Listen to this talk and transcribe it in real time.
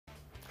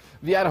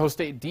The Idaho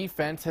State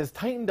defense has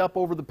tightened up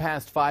over the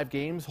past 5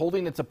 games,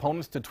 holding its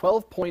opponents to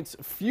 12 points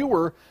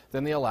fewer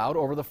than they allowed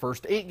over the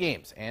first 8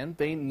 games, and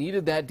they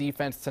needed that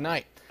defense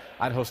tonight.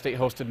 Idaho State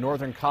hosted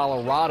Northern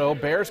Colorado.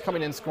 Bears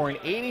coming in scoring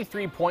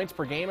 83 points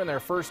per game in their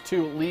first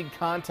 2 league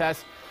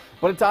contests,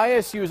 but it's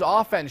ISU's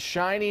offense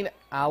shining.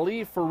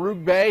 Ali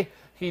Farouk.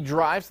 He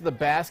drives to the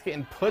basket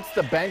and puts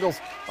the Bengals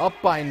up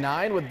by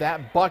 9 with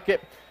that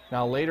bucket.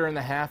 Now later in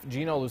the half,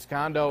 Geno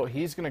Luzcando,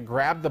 he's going to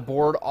grab the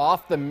board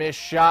off the missed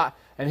shot,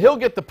 and he'll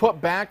get the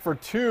put back for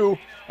 2.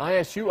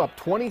 ISU up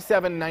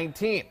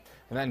 27-19.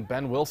 And then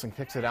Ben Wilson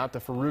kicks it out to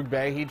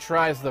Farouk. He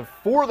tries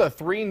for the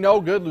 3,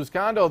 no good.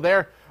 Luzcando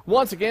there.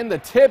 Once again, the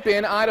tip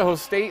in. Idaho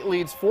State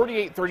leads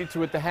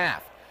 48-32 at the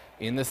half.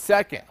 In the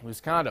second,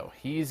 Luzcando,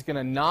 he's going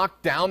to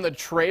knock down the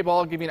tray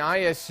ball, giving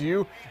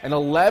ISU an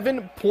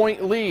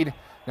 11-point lead.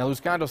 Now,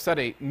 Luzcando set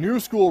a new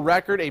school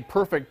record, a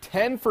perfect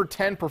 10 for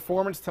 10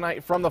 performance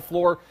tonight from the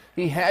floor.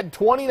 He had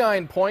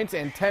 29 points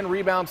and 10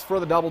 rebounds for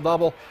the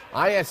double-double.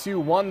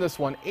 ISU won this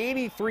one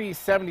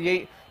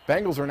 83-78.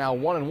 Bengals are now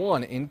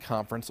 1-1 in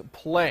conference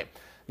play.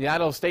 The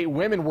Idaho State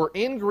women were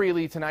in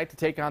Greeley tonight to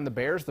take on the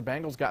Bears. The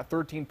Bengals got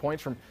 13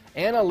 points from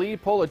Anna Lee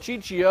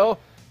Polachicchio,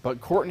 but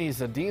Courtney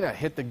Zadina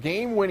hit the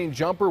game-winning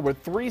jumper with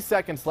 3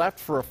 seconds left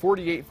for a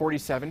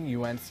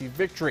 48-47 UNC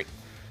victory.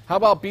 How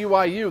about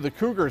BYU? The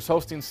Cougars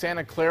hosting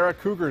Santa Clara.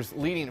 Cougars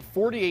leading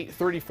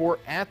 48-34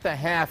 at the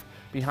half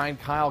behind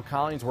Kyle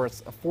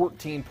Collingsworth's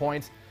 14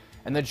 points.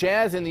 And the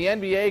Jazz in the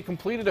NBA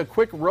completed a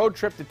quick road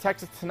trip to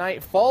Texas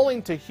tonight,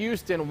 falling to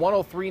Houston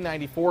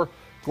 103-94.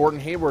 Gordon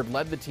Hayward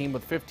led the team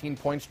with 15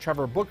 points.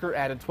 Trevor Booker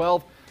added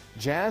 12.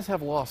 Jazz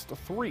have lost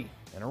 3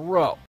 in a row.